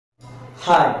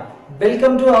Hi,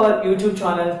 welcome to our YouTube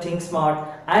channel Think Smart,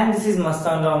 and this is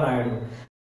Masthan Naidu.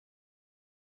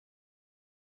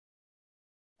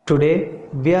 Today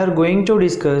we are going to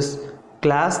discuss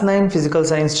Class 9 Physical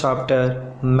Science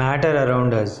chapter Matter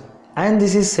Around Us, and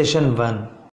this is session 1.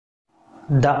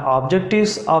 The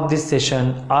objectives of this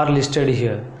session are listed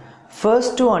here.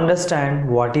 First, to understand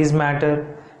what is matter,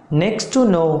 next to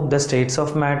know the states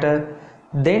of matter,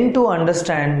 then to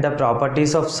understand the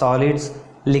properties of solids,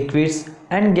 liquids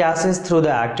and gases through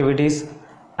the activities,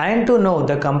 and to know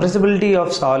the compressibility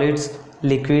of solids,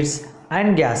 liquids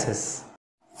and gases.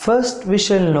 First, we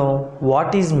shall know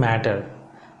what is matter.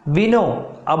 We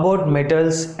know about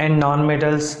metals and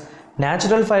non-metals,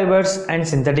 natural fibers and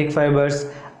synthetic fibers,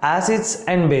 acids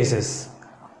and bases.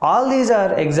 All these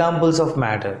are examples of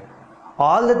matter.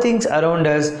 All the things around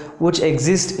us which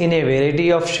exist in a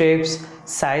variety of shapes,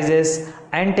 sizes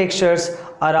and textures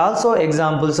are also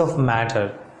examples of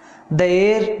matter. The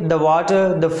air, the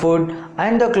water, the food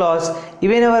and the clothes,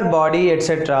 even our body,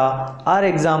 etc. are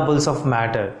examples of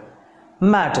matter.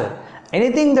 Matter.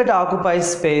 Anything that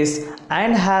occupies space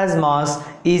and has mass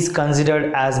is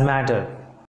considered as matter.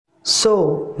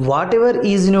 So, whatever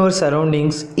is in our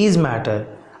surroundings is matter.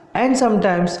 And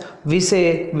sometimes we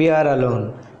say we are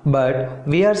alone, but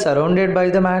we are surrounded by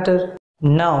the matter.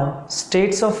 Now,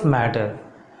 states of matter.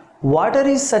 Water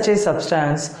is such a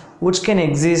substance which can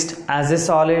exist as a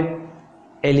solid,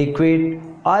 a liquid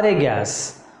or a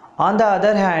gas. On the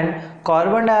other hand,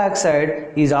 carbon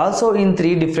dioxide is also in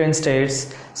 3 different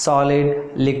states: solid,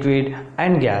 liquid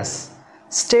and gas.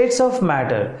 States of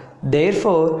matter.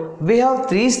 Therefore, we have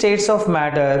 3 states of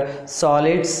matter: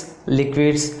 solids,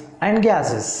 liquids and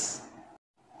gases.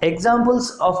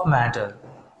 Examples of matter.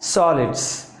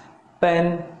 Solids: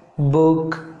 pen,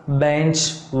 book, bench,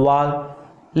 wall.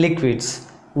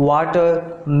 Liquids: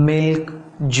 water, milk,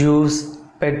 juice,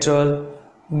 petrol.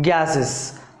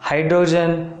 Gases: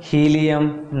 hydrogen,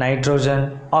 helium,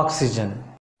 nitrogen, oxygen.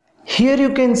 Here you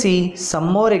can see some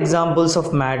more examples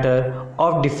of matter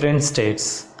of different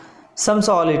states. Some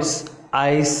solids: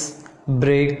 ice,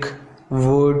 brick,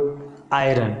 wood,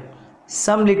 iron.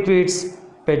 Some liquids: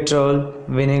 petrol,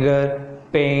 vinegar,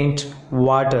 paint,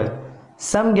 water.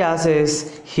 Some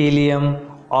gases: helium,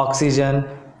 oxygen,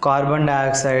 carbon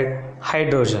dioxide,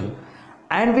 hydrogen.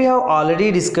 And we have already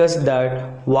discussed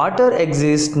that water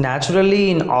exists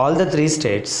naturally in all the 3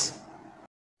 states.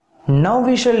 Now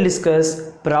we shall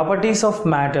discuss properties of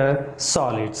matter,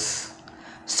 solids.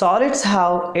 Solids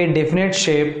have a definite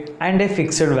shape and a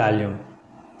fixed volume.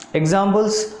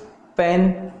 Examples: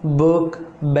 pen, book,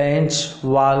 bench,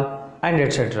 wall and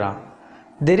etc.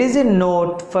 There is a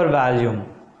note for volume,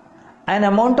 an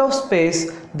amount of space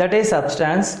that a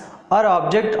substance or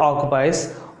object occupies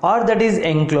or that is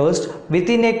enclosed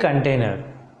within a container.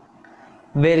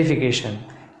 Verification.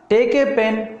 Take a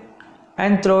pen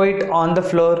and throw it on the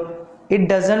floor. It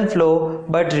doesn't flow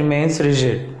but remains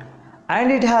rigid,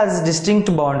 and it has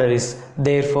distinct boundaries.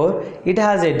 Therefore, it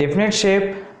has a definite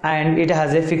shape and it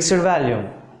has a fixed volume.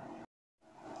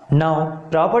 Now,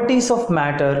 properties of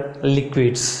matter,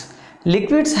 liquids.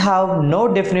 Liquids have no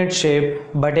definite shape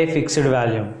but a fixed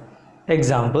volume.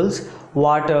 Examples: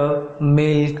 water,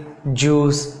 milk,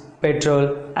 juice, petrol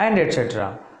and etc.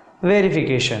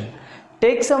 Verification.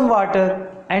 Take some water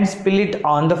and spill it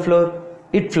on the floor.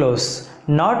 It flows,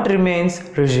 not remains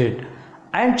rigid.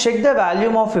 And check the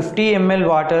volume of 50 ml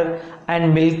water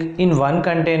and milk in one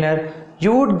container,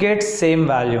 you would get same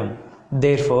volume.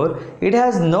 Therefore, it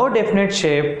has no definite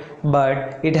shape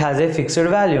but it has a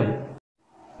fixed volume.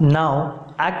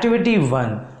 Now, activity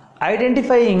 1.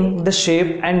 Identifying the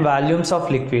shape and volumes of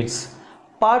liquids.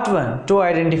 Part 1. To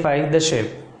identify the shape.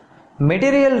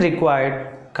 Material required: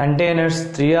 containers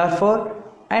 3 or 4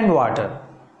 and water.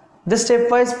 The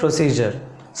stepwise procedure.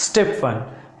 Step 1.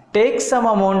 Take some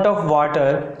amount of water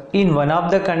in one of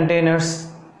the containers.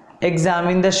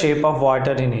 Examine the shape of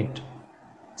water in it.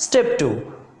 Step 2.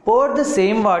 Pour the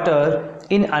same water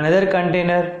in another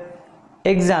container.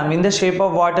 Examine the shape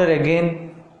of water again.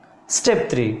 Step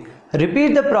 3.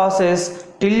 Repeat the process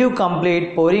till you complete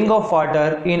pouring of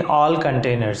water in all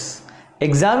containers.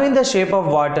 Examine the shape of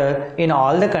water in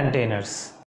all the containers.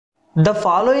 The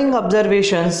following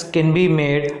observations can be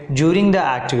made during the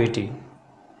activity.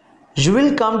 You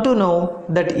will come to know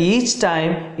that each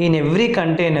time in every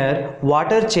container,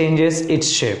 water changes its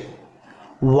shape.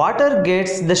 Water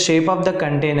gets the shape of the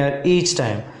container each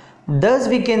time. Thus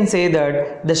we can say that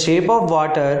the shape of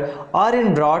water, or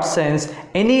in broad sense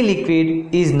any liquid,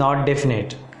 is not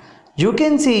definite. You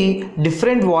can see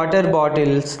different water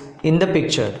bottles in the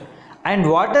picture. and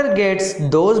water gets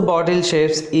those bottle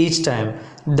shapes each time.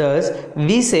 Thus,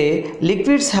 we say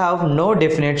liquids have no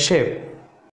definite shape.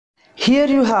 Here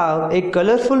you have a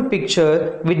colorful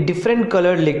picture with different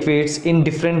colored liquids in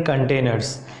different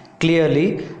containers.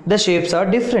 Clearly, the shapes are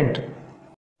different.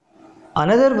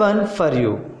 Another one for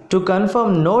you to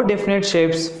confirm no definite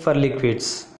shapes for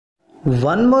liquids.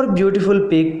 One more beautiful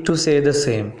pic to say the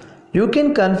same. You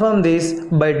can confirm this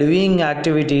by doing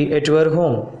activity at your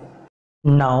home.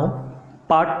 Now,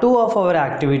 part 2 of our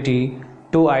activity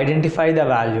to identify the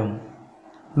volume.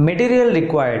 Material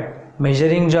required: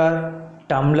 measuring jar,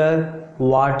 tumbler,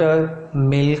 water,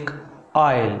 milk,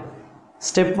 oil.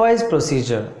 Stepwise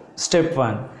procedure. Step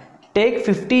 1. Take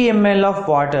 50 ml of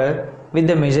water with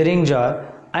the measuring jar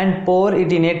and pour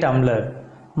it in a tumbler.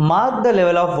 Mark the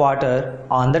level of water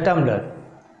on the tumbler.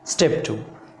 Step 2.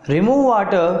 Remove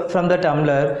water from the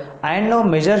tumbler and now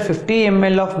measure 50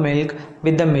 ml of milk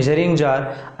with the measuring jar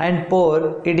and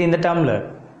pour it in the tumbler.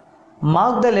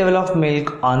 Mark the level of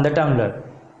milk on the tumbler.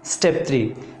 Step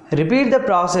 3. Repeat the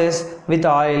process with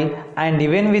oil and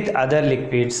even with other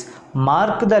liquids.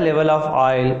 Mark the level of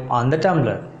oil on the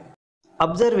tumbler.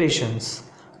 Observations.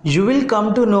 You will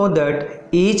come to know that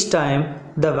each time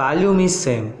the volume is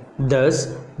same.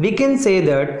 Thus, we can say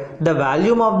that the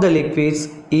volume of the liquids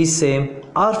is same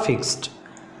or fixed.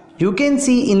 You can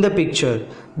see in the picture,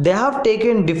 they have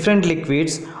taken different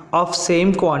liquids of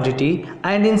same quantity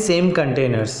and in same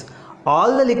containers.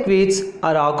 All the liquids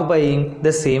are occupying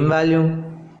the same volume.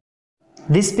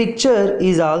 This picture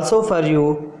is also for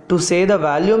you to say the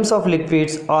volumes of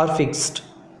liquids are fixed.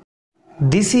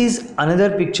 This is another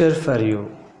picture for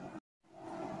you.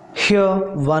 Here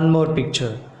one more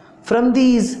picture. From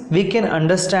these we can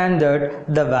understand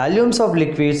that the volumes of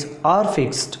liquids are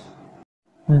fixed.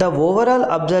 The overall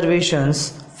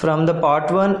observations from the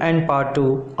part 1 and part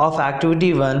 2 of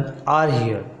activity 1 are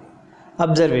here.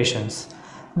 Observations.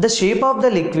 The shape of the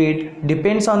liquid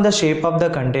depends on the shape of the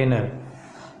container.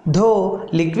 Though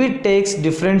liquid takes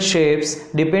different shapes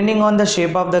depending on the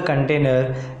shape of the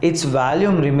container, its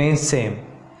volume remains same.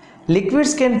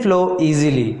 Liquids can flow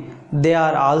easily. They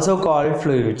are also called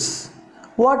fluids.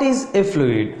 What is a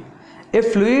fluid? A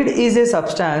fluid is a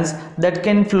substance that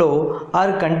can flow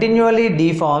or continually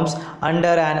deforms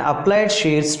under an applied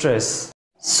shear stress.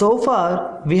 So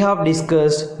far, we have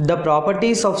discussed the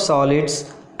properties of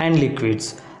solids and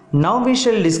liquids. Now we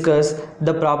shall discuss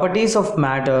the properties of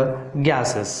matter,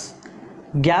 gases.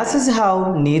 Gases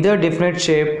have neither definite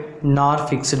shape nor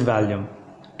fixed volume.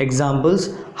 Examples: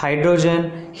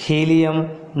 hydrogen, helium,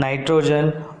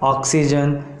 nitrogen,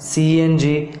 oxygen,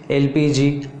 CNG,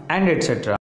 LPG, and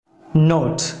etc.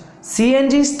 Note: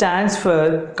 CNG stands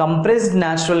for compressed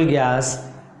natural gas,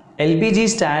 LPG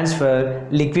stands for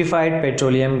liquefied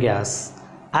petroleum gas.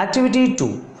 Activity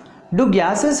 2. Do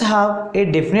gases have a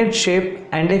definite shape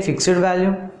and a fixed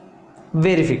volume?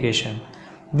 Verification.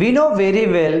 We know very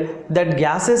well that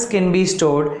gases can be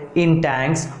stored in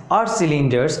tanks or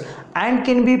cylinders and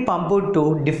can be pumped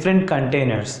to different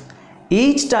containers.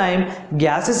 Each time,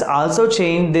 gases also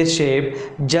change their shape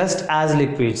just as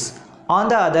liquids. On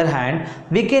the other hand,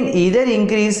 we can either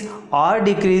increase or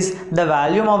decrease the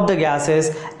volume of the gases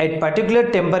at particular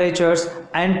temperatures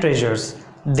and pressures.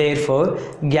 Therefore,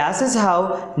 gases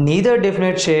have neither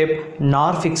definite shape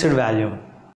nor fixed volume.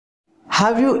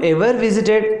 Have you ever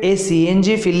visited a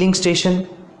CNG filling station?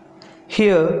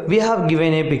 Here we have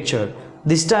given a picture.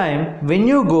 This time when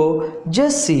you go,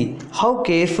 just see how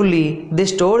carefully they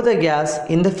store the gas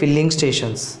in the filling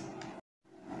stations.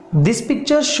 This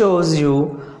picture shows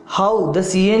you how the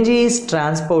CNG is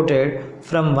transported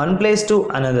from one place to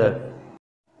another.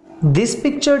 This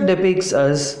picture depicts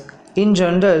us in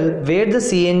general where the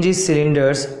CNG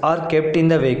cylinders are kept in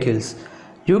the vehicles.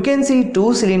 You can see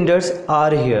two cylinders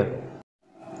are here.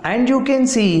 And you can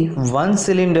see one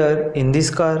cylinder in this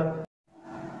car.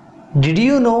 Did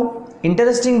you know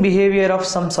interesting behavior of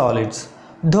some solids?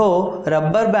 Though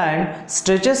rubber band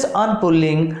stretches on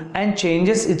pulling and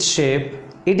changes its shape,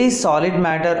 it is solid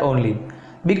matter only.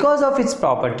 Because of its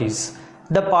properties,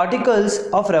 the particles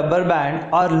of rubber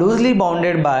band are loosely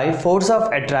bounded by force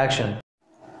of attraction.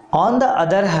 On the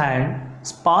other hand,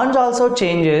 sponge also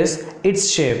changes its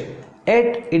shape,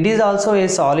 yet it is also a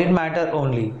solid matter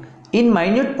only. In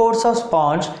minute pores of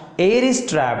sponge, air is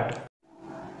trapped.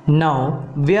 Now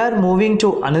we are moving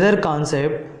to another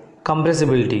concept,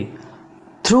 compressibility.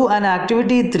 Through an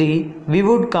activity 3, we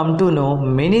would come to know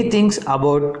many things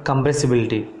about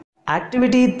compressibility.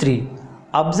 Activity 3.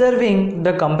 Observing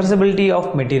the compressibility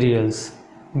of materials,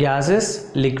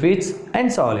 gases, liquids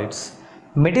and solids.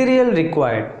 Material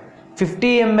required: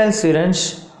 50 ml syringe,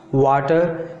 water,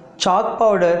 chalk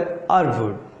powder or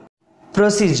wood.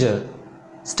 Procedure.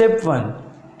 Step 1.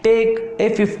 Take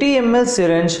a 50 ml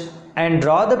syringe and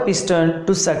draw the piston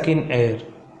to suck in air.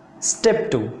 Step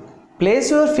 2.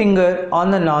 Place your finger on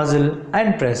the nozzle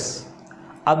and press.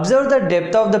 Observe the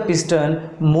depth of the piston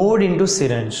moved into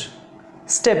syringe.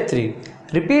 Step 3.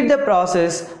 Repeat the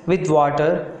process with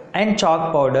water and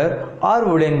chalk powder or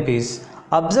wooden piece.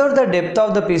 Observe the depth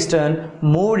of the piston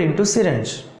moved into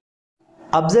syringe.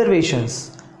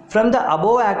 Observations. From the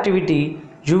above activity,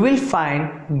 you will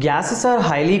find gases are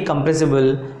highly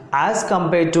compressible as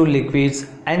compared to liquids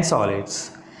and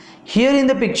solids. Here in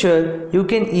the picture, you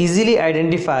can easily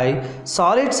identify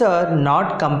solids are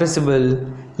not compressible,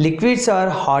 liquids are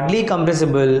hardly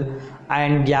compressible,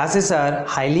 and gases are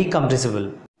highly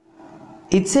compressible.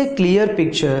 It's a clear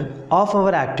picture of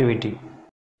our activity.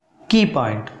 Key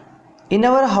point. In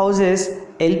our houses,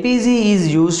 LPG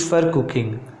is used for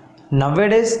cooking.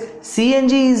 Nowadays,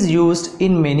 CNG is used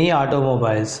in many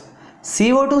automobiles.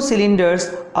 CO2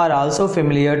 cylinders are also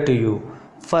familiar to you.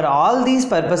 For all these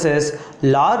purposes,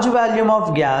 large volume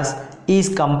of gas is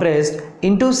compressed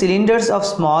into cylinders of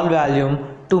small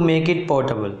volume to make it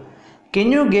portable.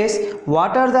 Can you guess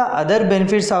what are the other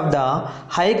benefits of the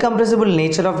high compressible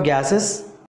nature of gases?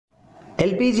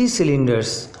 LPG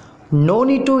cylinders. No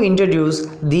need to introduce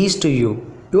these to you.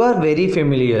 You are very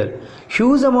familiar.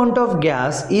 Huge amount of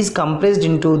gas is compressed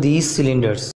into these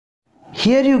cylinders.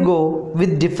 Here you go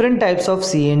with different types of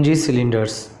CNG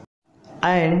cylinders.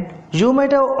 And you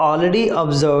might have already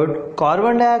observed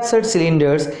carbon dioxide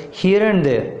cylinders here and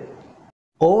there.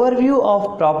 Overview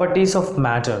of properties of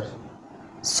matter.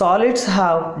 Solids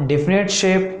have definite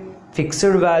shape, fixed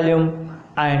volume,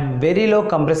 and very low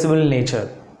compressible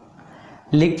nature.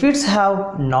 Liquids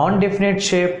have non-definite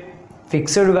shape,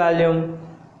 fixed volume,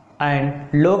 and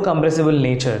low compressible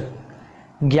nature.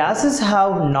 Gases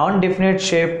have non-definite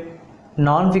shape,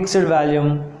 non-fixed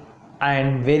volume,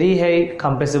 and very high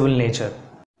compressible nature.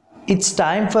 It's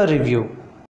time for review.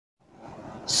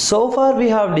 So far we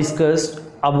have discussed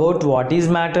about what is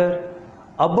matter,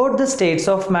 about the states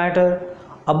of matter,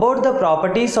 about the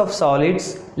properties of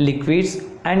solids, liquids,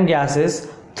 and gases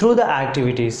through the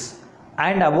activities,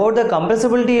 and about the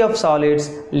compressibility of solids,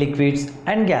 liquids,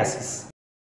 and gases.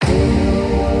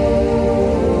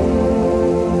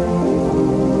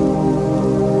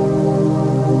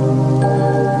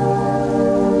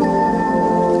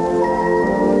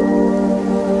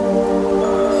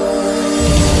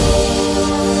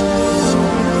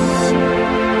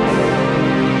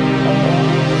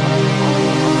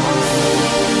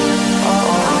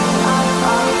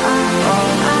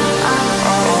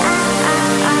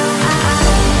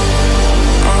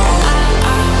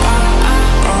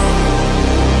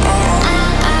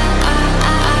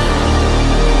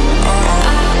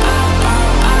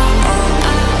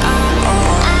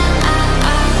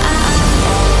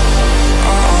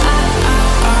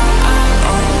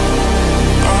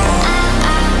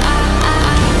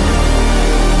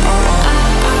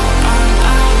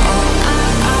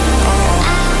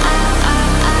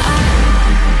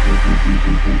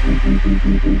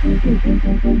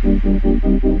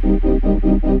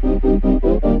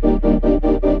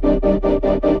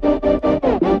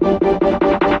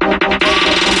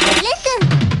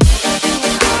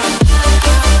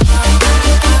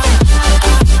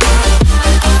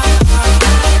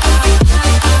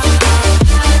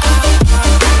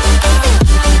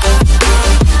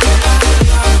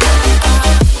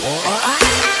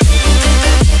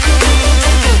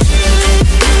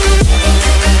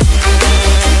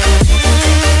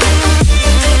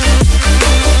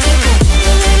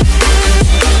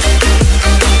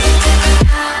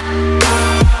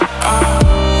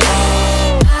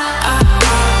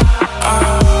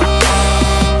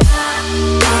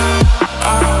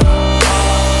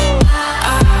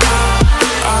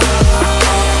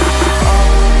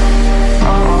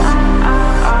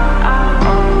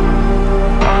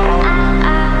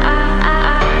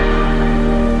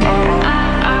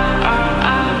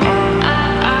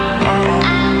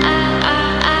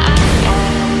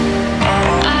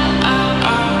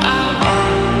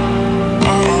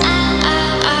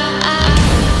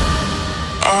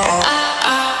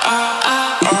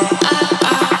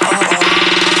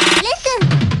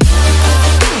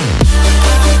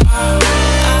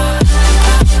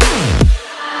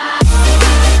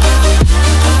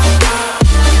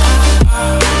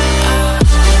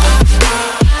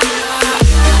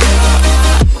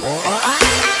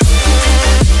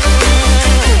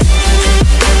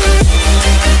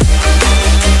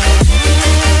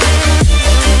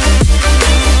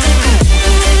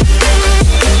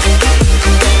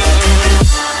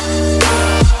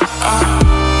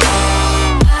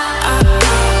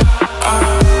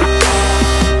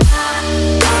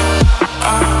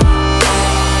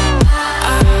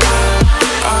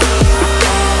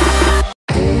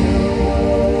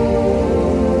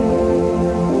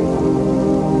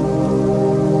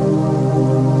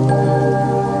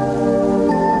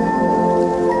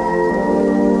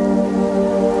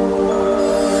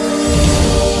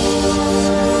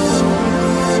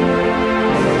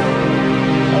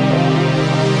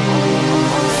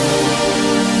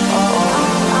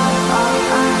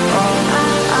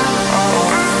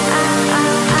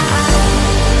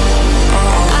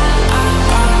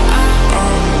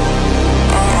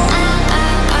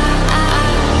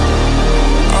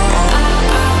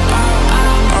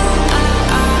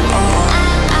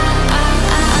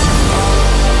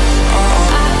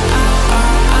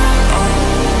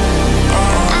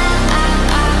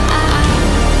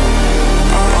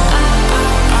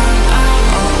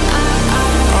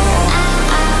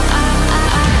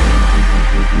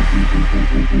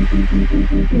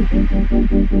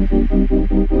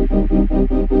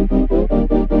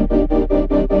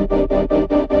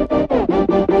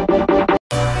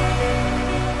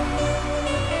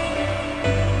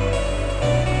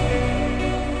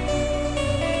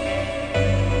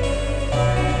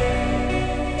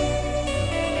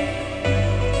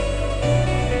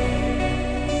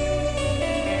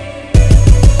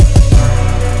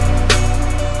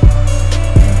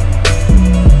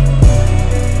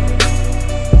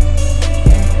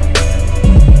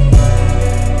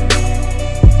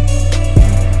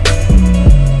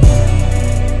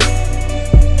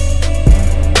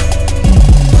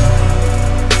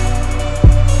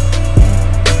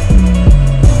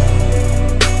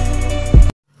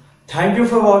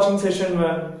 watching session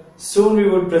 1. Soon we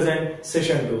would present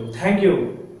session 2. Thank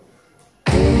you.